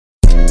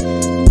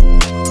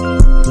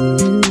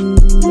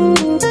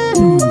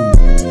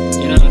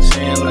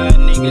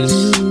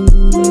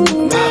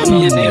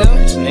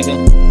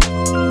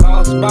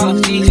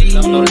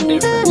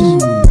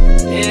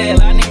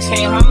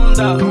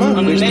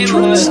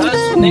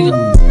hustle, nigga.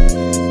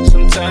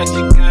 Sometimes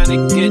you gotta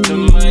get the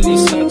money,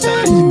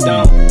 sometimes you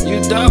don't. You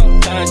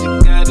don't. Sometimes you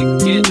gotta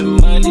get the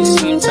money,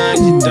 sometimes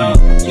you don't.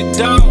 You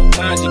don't.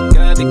 Sometimes you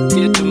gotta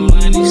get the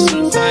money,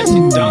 sometimes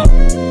you don't.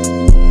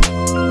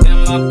 Then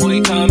my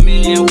boy come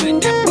in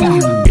with that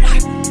block.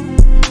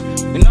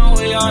 You know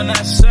we on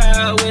that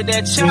side with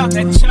that chop,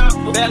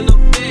 that little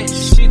bitch,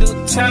 she do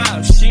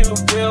time, she a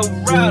real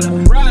rider.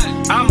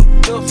 I'm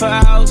built for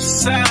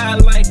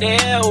outside like the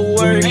L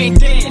word. Ain't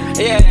dead.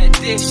 Yeah,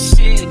 this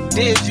shit,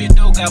 you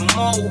know, got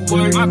more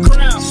work. My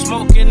crown,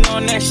 smoking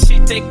on that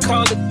shit they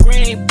call it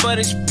green, but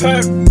it's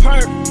perp.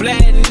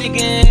 Black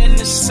nigga in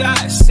the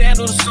side,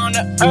 sandals on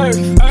the earth.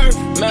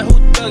 Man, who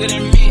thugger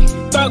than me?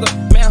 Thugger,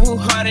 man, who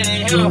harder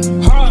than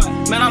him?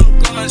 Hard, man, I'm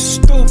going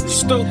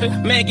stupid.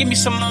 Man, give me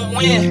some more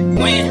win.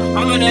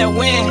 I'm on that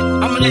win.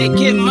 I'm gonna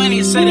get money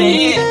instead of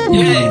end.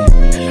 Yeah,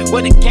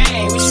 with the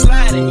game, we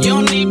sliding. You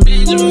don't need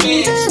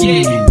Benjamins.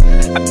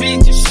 Yeah, I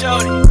been just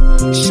shorty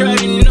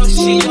know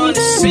she on the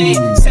scene.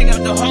 Take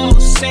out the whole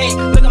scene.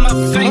 Look at my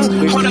face.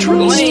 Hold up,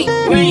 Wayne.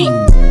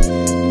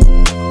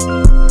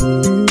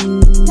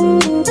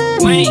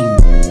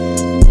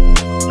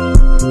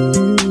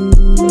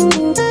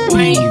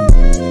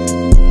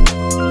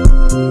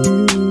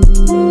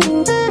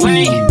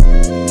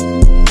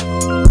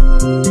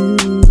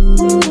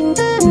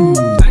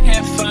 I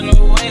can't find no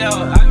way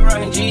though. I be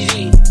rockin' GG.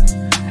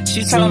 She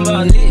talking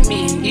about lit me,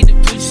 eat the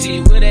pussy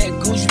with that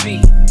Gucci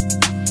beat.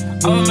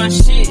 On my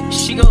shit,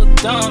 she go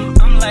dumb.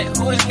 I'm like,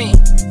 who is me?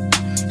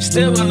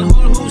 Still with the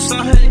hula hoops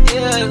on her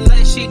ear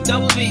like she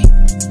double B.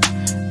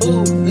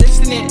 Ooh,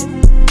 listening,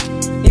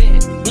 yeah,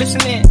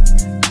 listening.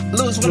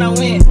 Lose when I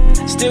win,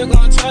 still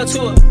gonna talk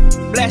to her.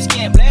 Black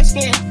skin, back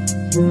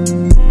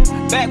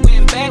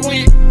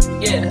when,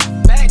 yeah,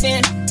 back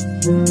then.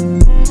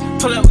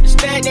 Pull up with the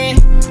stack then,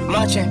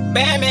 marching,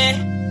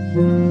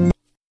 Batman.